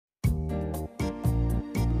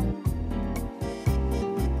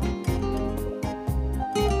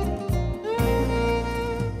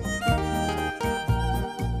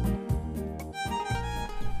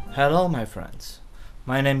Hello my friends,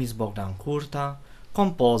 my name is Bogdan Curta,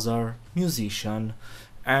 composer, musician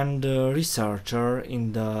and researcher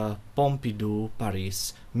in the Pompidou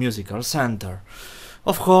Paris Musical Center.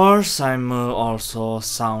 Of course, I'm also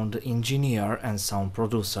sound engineer and sound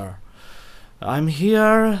producer. I'm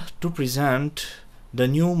here to present the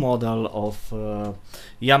new model of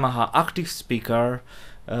Yamaha active speaker.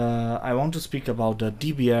 I want to speak about the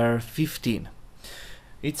DBR 15.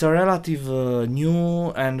 It's a relative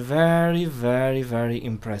new and very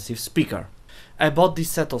impressive speaker. I bought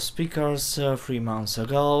this set of speakers 3 months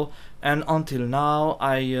ago, and until now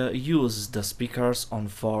I use the speakers on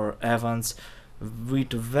 4 events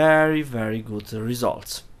with very good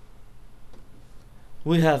results.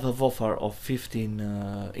 We have a woofer of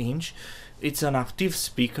 15 inch. It's an active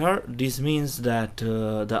speaker. This means that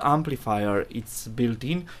the amplifier is built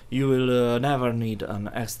in. You will never need an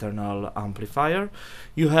external amplifier.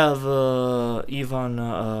 You have even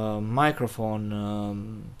a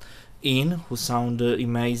microphone in who sound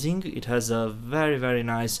amazing. It has a very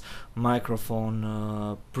nice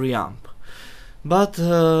microphone preamp. But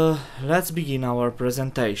let's begin our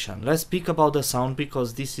presentation. Let's speak about the sound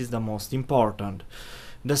because this is the most important.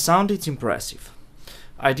 The sound is impressive.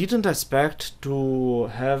 I didn't expect to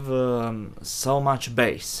have so much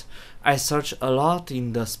bass. I searched a lot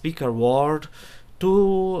in the speaker world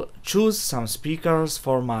to choose some speakers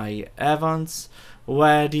for my events,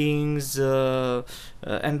 weddings, and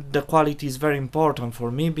the quality is very important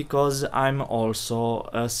for me because I'm also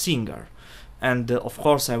a singer. And of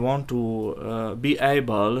course I want to be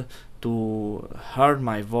able to hear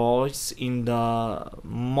my voice in the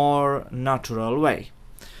more natural way.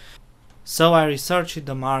 So I researched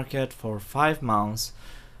the market for 5 months,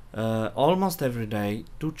 almost every day,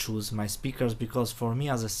 to choose my speakers because for me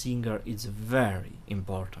as a singer it's very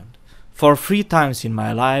important. For 3 times in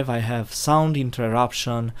my life I have sound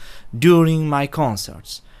interruption during my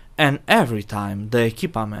concerts, and every time the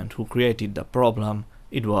equipment who created the problem,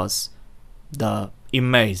 it was the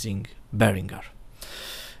amazing Behringer.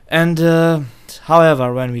 And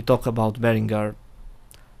however, when we talk about Behringer,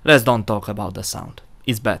 let's don't talk about the sound,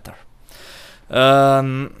 it's better.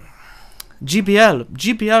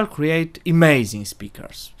 GBL create amazing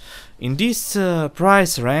speakers. In this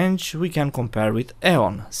price range we can compare with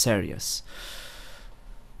Eon series,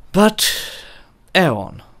 but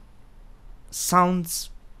Eon sounds,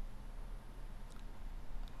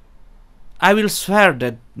 I will swear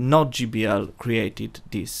that not GBL created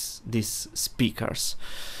these speakers.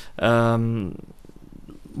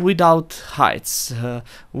 Without heights,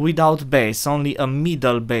 without bass, only a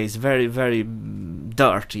middle bass, very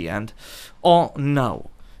dirty, and oh no,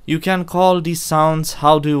 you can call these sounds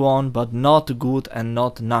how do you want, but not good and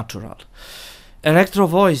not natural. Electro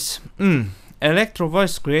Voice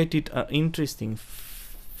created interesting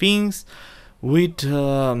things with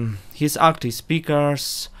his active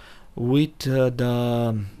speakers, with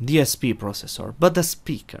the DSP processor, but the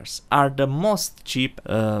speakers are the most cheap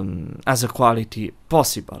as a quality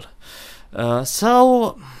possible.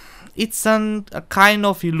 So it's a kind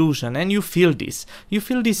of illusion, and you feel this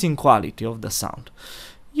in quality of the sound.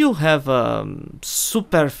 You have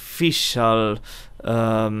superficial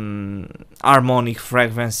harmonic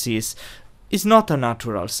frequencies. It's not a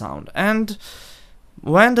natural sound, and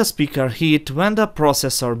when the speaker heat, when the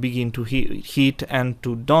processor begin to heat and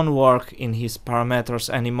to don't work in his parameters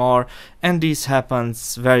anymore, and this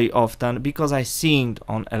happens very often because I sing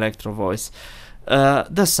on Electro Voice,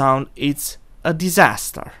 the sound is a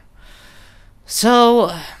disaster. So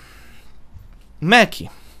Mackie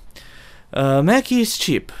is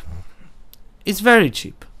cheap. It's very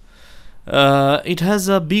cheap. It has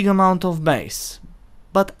a big amount of bass,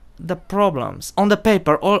 but the problems on the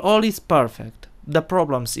paper, all is perfect. The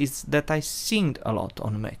problems is that I sing a lot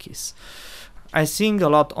on Mackies. I sing a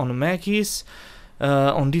lot on Mackies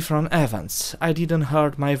on different events. I didn't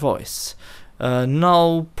heard my voice.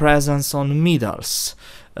 No presence on middles.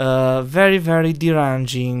 Very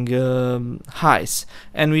deranging highs,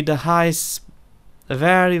 and with the highs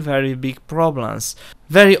very big problems.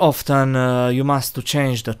 Very often you must to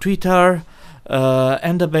change the tweeter,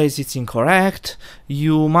 and the bass is incorrect.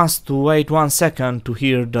 You must wait 1 second to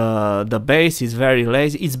hear the bass. Is very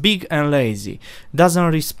lazy. It's big and lazy.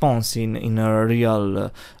 Doesn't respond in a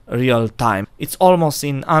real time. It's almost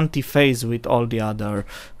in anti-phase with all the other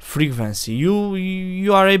frequency.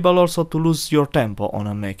 You are able also to lose your tempo on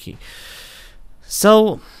a Mackie.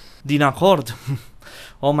 So Dynacord,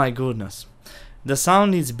 oh my goodness, the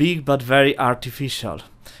sound is big but very artificial.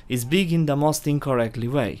 It's big in the most incorrectly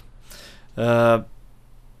way.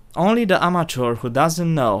 Only the amateur who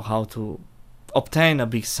doesn't know how to obtain a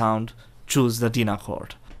big sound choose the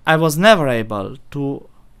Dynacord. I was never able to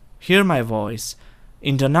hear my voice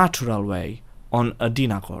in the natural way on a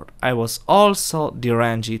dinacord. I was also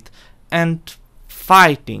deranged and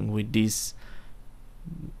fighting with this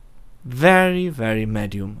very, very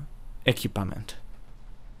medium equipment.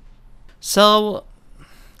 So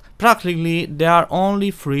practically there are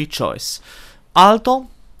only three choices. Alto,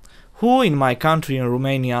 who in my country in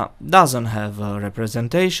Romania doesn't have a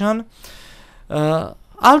representation.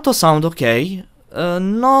 Alto sound okay,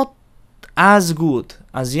 not as good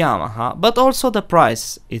as Yamaha, but also the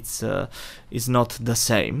price is not the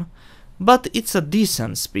same, but it's a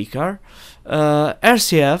decent speaker.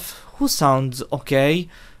 RCF, who sounds okay,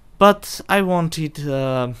 but I wanted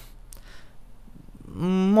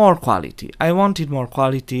more quality.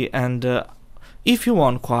 And if you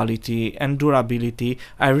want quality and durability,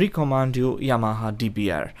 I recommend you Yamaha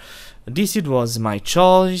DBR. This it was my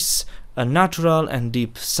choice, a natural and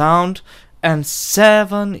deep sound, and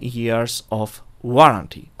 7 years of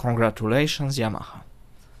warranty. Congratulations, Yamaha.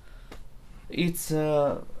 It's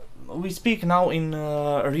we speak now in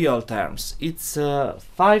real terms. It's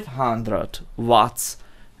 500 watts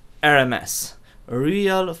RMS,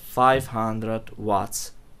 real 500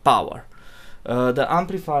 watts power. The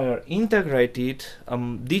amplifier integrated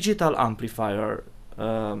digital amplifier,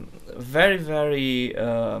 very, very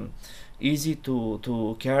easy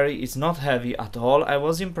to carry. It's not heavy at all. I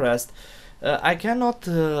was impressed. I cannot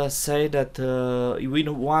say that with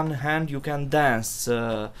one hand you can dance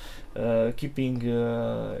keeping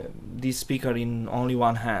this speaker in only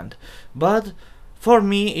one hand, but for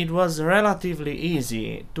me it was relatively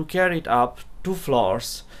easy to carry it up 2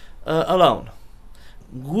 floors alone.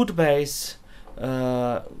 Good bass,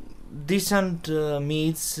 decent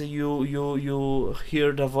mids, you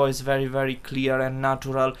hear the voice very, very clear and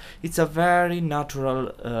natural. It's a very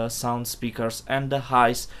natural sound speakers, and the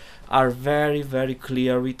highs are very, very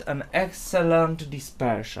clear with an excellent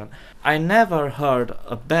dispersion. I never heard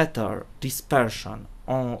a better dispersion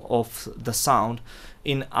of the sound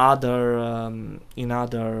in other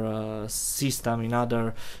system, in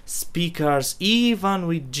other speakers, even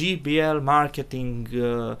with GBL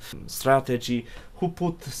marketing strategy, who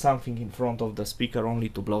put something in front of the speaker only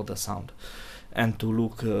to blow the sound and to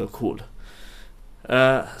look cool.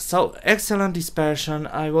 So excellent dispersion.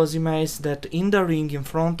 I was amazed that in the ring in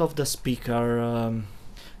front of the speaker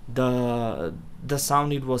the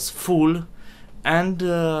sound it was full, and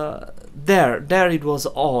there it was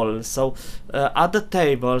all. So at the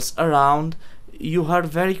tables around you heard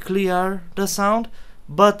very clear the sound,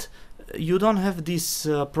 but you don't have these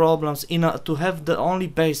problems to have the only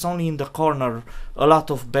bass only in the corner, a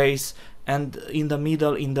lot of bass, and in the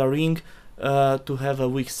middle in the ring to have a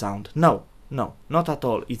weak sound. No, not at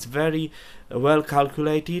all. It's very well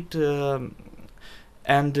calculated,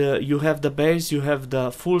 and you have the bass, you have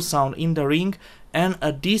the full sound in the ring, and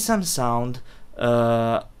a decent sound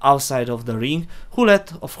outside of the ring, who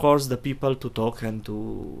let of course the people to talk and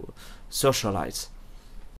to socialize.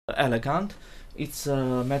 Elegant. It's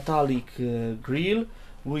a metallic grill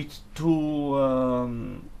with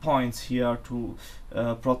 2 points here to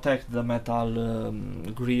protect the metal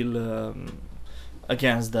grill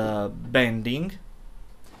against the bending,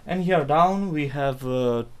 and here down we have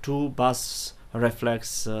 2 bass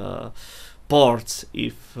reflex ports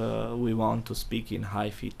if we want to speak in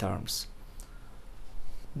hi-fi terms.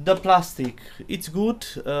 The plastic, it's good.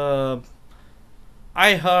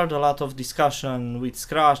 I heard a lot of discussion with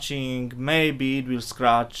scratching, maybe it will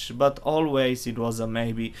scratch, but always it was a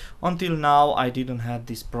maybe. Until now I didn't have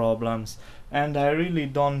these problems, and I really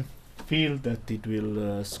don't feel that it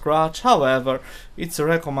will scratch. However, it's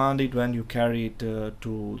recommended when you carry it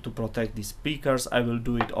to protect the speakers. I will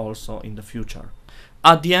do it also in the future.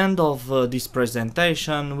 At the end of this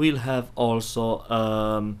presentation we'll have also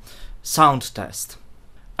sound test.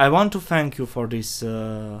 I want to thank you for this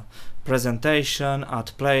presentation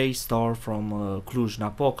at Play store from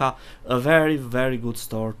Cluj-Napoca, a very, very good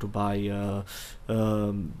store to buy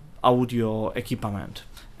audio equipment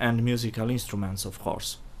and musical instruments, of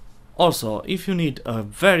course. Also, if you need a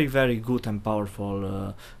very, very good and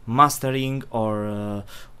powerful mastering or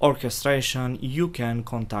orchestration, you can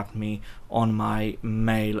contact me on my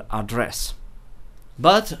mail address.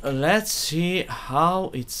 But let's see how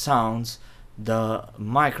it sounds, the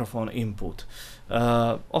microphone input.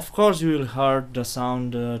 Of course you will hear the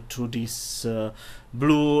sound through this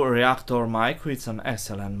blue reactor mic, which is an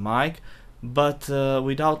excellent mic, but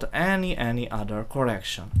without any other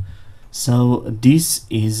correction. So this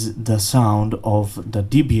is the sound of the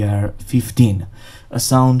DBR 15, a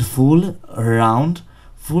sound full, round,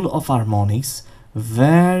 full of harmonics,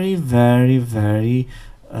 very, very, very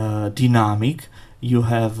dynamic. you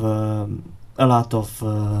have a lot of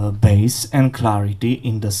bass and clarity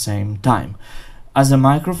in the same time. As a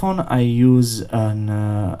microphone, I use an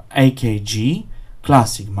AKG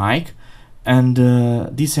classic mic, and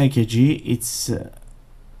this AKG it's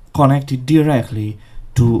connected directly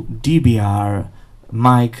to DBR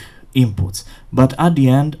mic inputs, but at the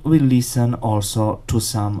end we listen also to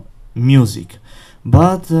some music.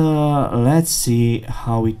 But let's see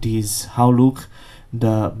how it is, how look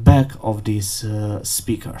the back of these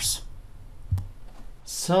speakers.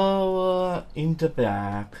 So in the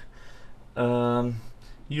back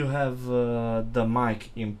you have the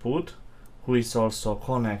mic input, who is also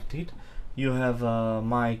connected. You have a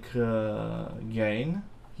mic gain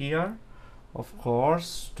here, of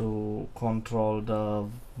course, to control the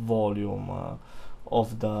volume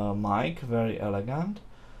of the mic, very elegant,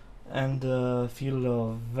 and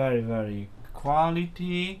feel very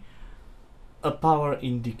quality. A power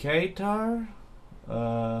indicator,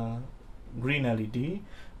 green LED,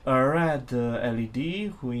 a red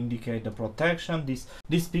LED who indicate the protection. These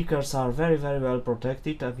speakers are very well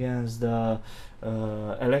protected against the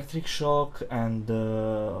electric shock and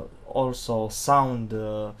also sound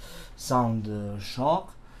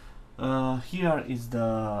shock. Here is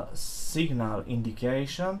the signal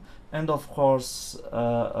indication, and of course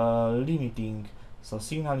limiting, so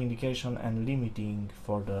signal indication and limiting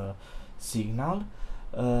for the signal.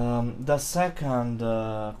 The second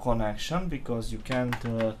connection, because you can't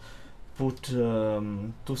put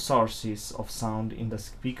two sources of sound in the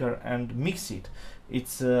speaker and mix it.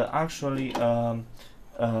 It's actually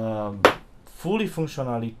fully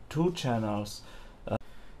functionally two channels.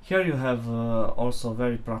 Here you have also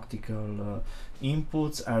very practical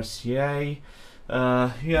inputs, RCA.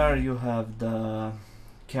 Here you have the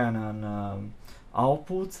Canon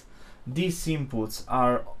outputs. These inputs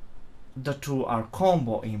are, the two are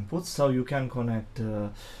combo inputs, so you can connect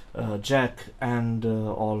jack and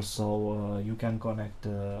also you can connect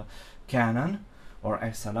Canon or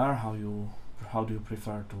XLR, how do you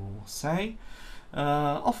prefer to say.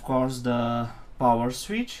 Of course the power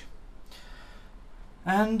switch,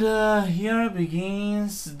 and here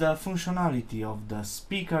begins the functionality of the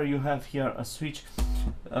speaker. You have here a switch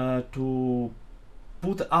to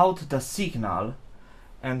put out the signal,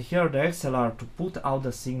 and here the XLR to put out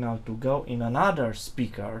the signal to go in another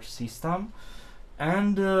speaker system.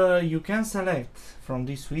 And you can select from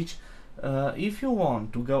this switch if you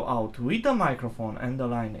want to go out with the microphone and the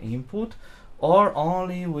line input, or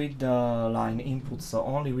only with the line input, so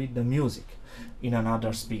only with the music in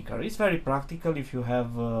another speaker. It's very practical if you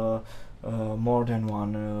have more than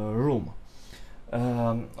one room.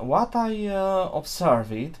 What I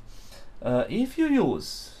observed, if you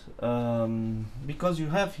use because you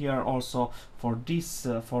have here also for this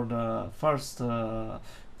for the first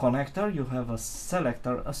connector, you have a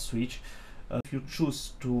selector, a switch. If you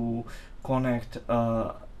choose to connect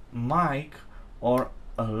a mic or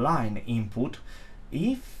a line input,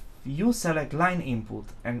 if you select line input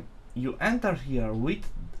and you enter here with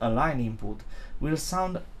a line input, will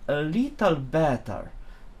sound a little better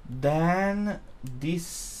than this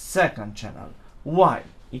second channel. Why?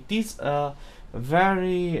 It is a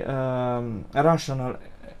very rational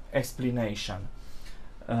explanation.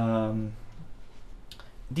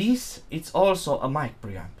 This it's also a mic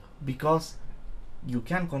preamp, because you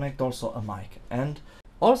can connect also a mic. And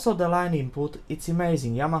also the line input, it's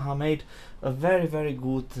amazing. Yamaha made a very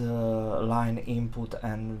good line input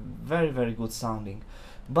and very good sounding.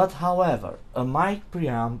 But however, a mic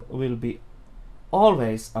preamp will be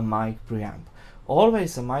always a mic preamp.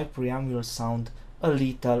 Always a mic preamp will sound a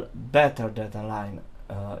little better than a line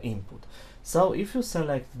input. So if you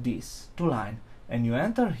select this to line and you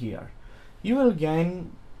enter here, you will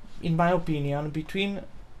gain, in my opinion, between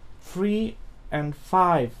 3 and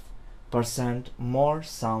 5% more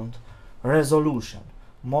sound resolution,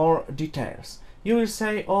 more details. You will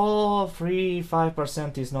say, oh,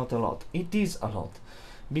 3-5% is not a lot. It is a lot,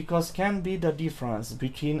 because can be the difference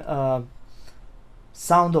between a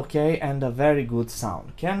sound okay and a very good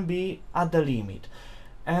sound, can be at the limit.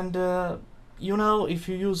 And you know, if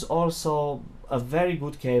you use also a very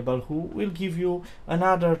good cable who will give you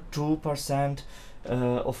another 2%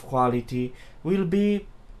 of quality, will be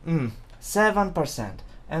 7%.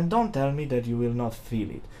 And don't tell me that you will not feel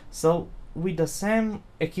it. So with the same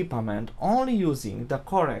equipment, only using the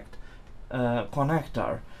correct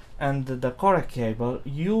connector and the correct cable,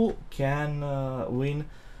 you can win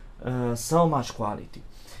so much quality.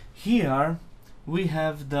 Here we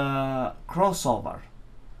have the crossover.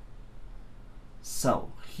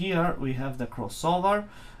 So here we have the crossover.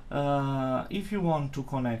 If you want to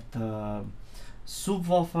connect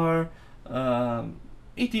subwoofer,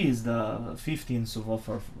 It is the 15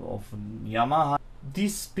 subwoofer of Yamaha.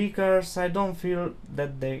 These speakers, I don't feel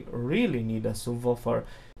that they really need a subwoofer.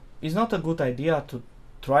 It's not a good idea to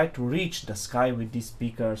try to reach the sky with these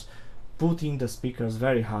speakers, putting the speakers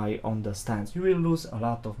very high on the stands. You will lose a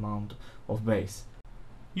lot of amount of bass.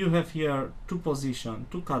 You have here two positions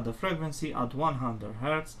to cut the frequency at 100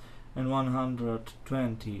 Hz and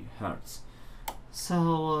 120 Hz.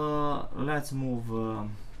 So let's move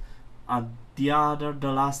at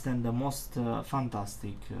the last and the most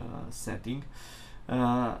fantastic setting.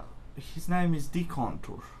 His name is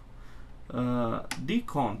Decontour.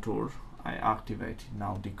 Decontour, I activated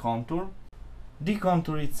now Decontour.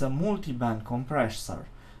 Decontour is a multi-band compressor.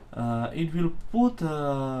 It will put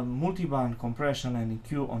multi-band compression and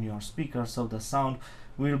EQ on your speaker, so the sound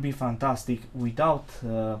will be fantastic without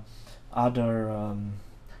other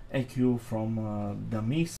EQ from the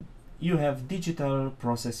mix. You have digital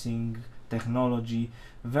processing technology,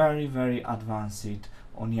 very advanced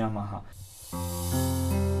on Yamaha.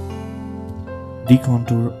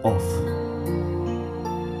 Decontour off.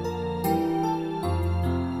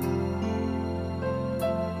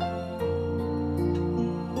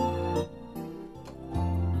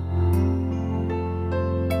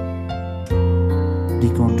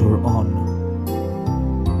 Decontour on.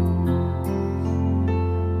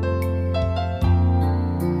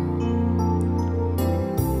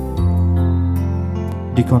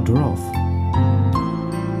 Decontour off.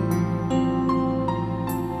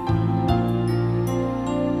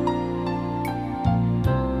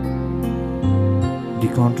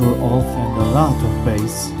 Decontour off and a lot of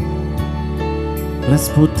bass. Let's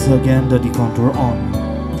put again the decontour on.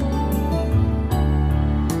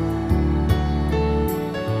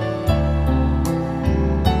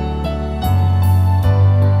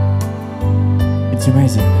 It's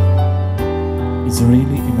amazing. It's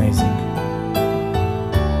really amazing.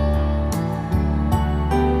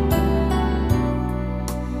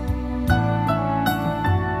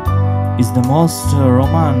 It's the most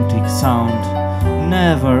romantic sound.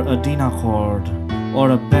 Never a Dynacord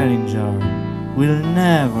or a Behringer will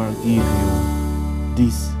never give you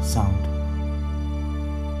this sound.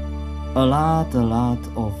 A lot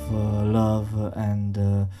of love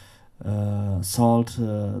and salt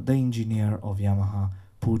the engineer of Yamaha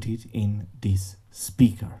put it in this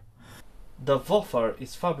speaker. The woofer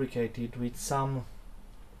is fabricated with some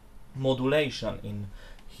modulation in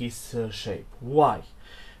his shape. Why?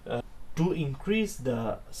 To increase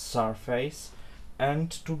the surface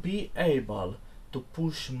and to be able to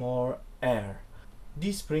push more air.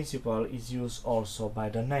 This principle is used also by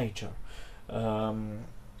the nature.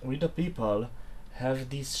 We the people have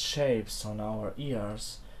these shapes on our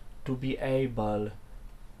ears to be able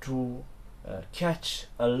to catch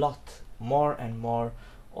a lot more and more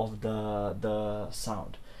of the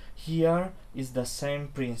sound. Here is the same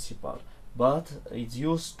principle, but it's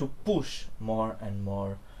used to push more and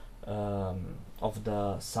more of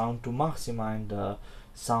the sound to maximize the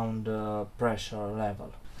sound pressure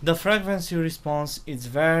level. The frequency response is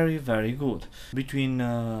very good, between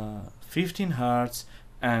 15 Hz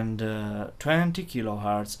and 20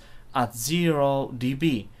 kHz at 0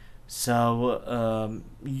 dB. So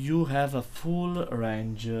you have a full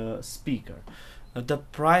range speaker. The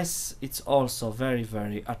price is also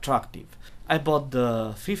very attractive. I bought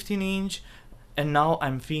the 15-inch and now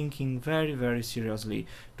I'm thinking very seriously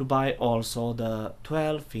to buy also the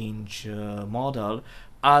 12-inch model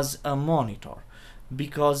as a monitor,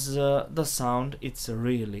 because the sound it's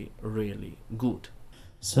really good.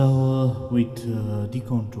 So with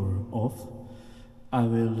Decontour off, I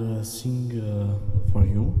will sing for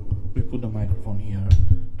you. We put the microphone here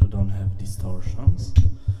to don't have distortions.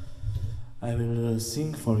 I will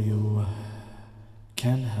sing for you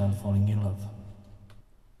Can't Help Falling in Love.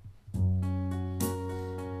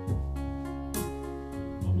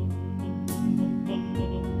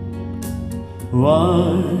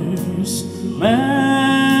 Wise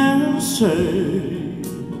men say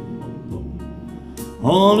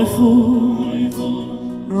only fools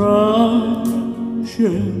rush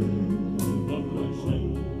in,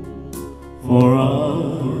 for I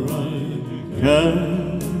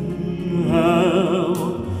can't help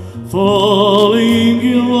falling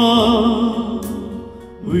in love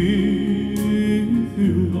with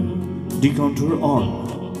you. Decontour on.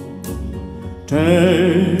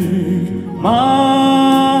 Take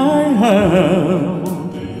my hand,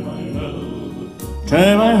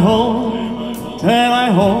 take my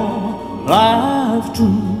whole life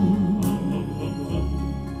too,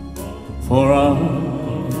 for I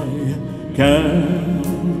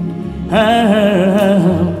can't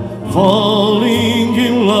help falling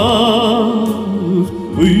in love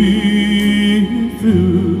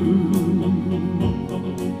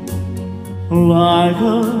like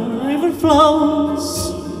a river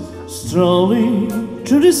flows, strolling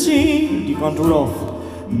through the sea, the contour of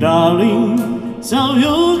darling, so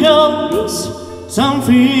you goes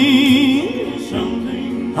something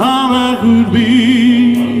how I could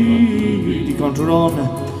be, the contour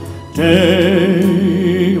on.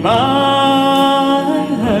 Take my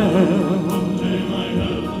hand,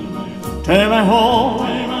 take my home,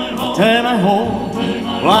 take my home,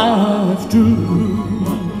 life too.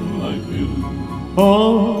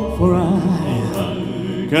 Oh, for I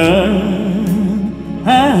can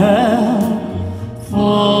help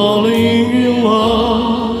falling in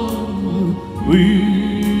love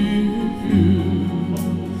with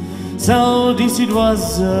you. So this it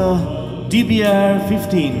was DBR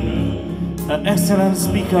 15. An excellent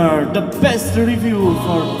speaker, the best review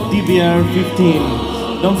for DBR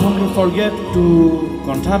 15. Don't forget to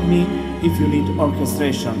contact me if you need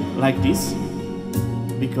orchestration like this,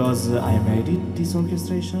 because I made it, this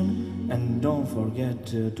orchestration. And don't forget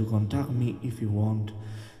to contact me if you want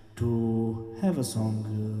to have a song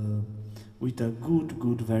with a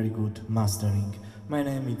good, very good mastering. My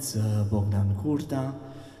name is Bogdan Curta,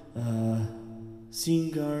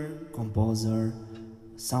 singer, composer,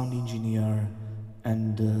 sound engineer,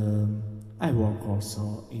 and I work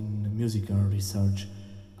also in musical research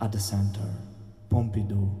at the center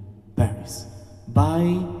Pompidou, Paris, by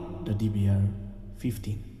the DBR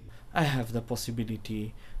 15. I have the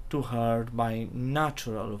possibility to hear my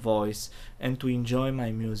natural voice and to enjoy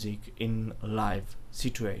my music in live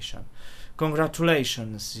situation.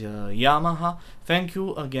 Congratulations, Yamaha. Thank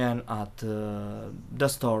you again at the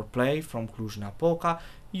store Play from Cluj-Napoca.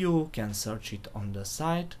 You can search it on the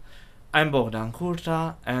site. I'm Bogdan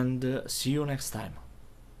Curta, and see you next time.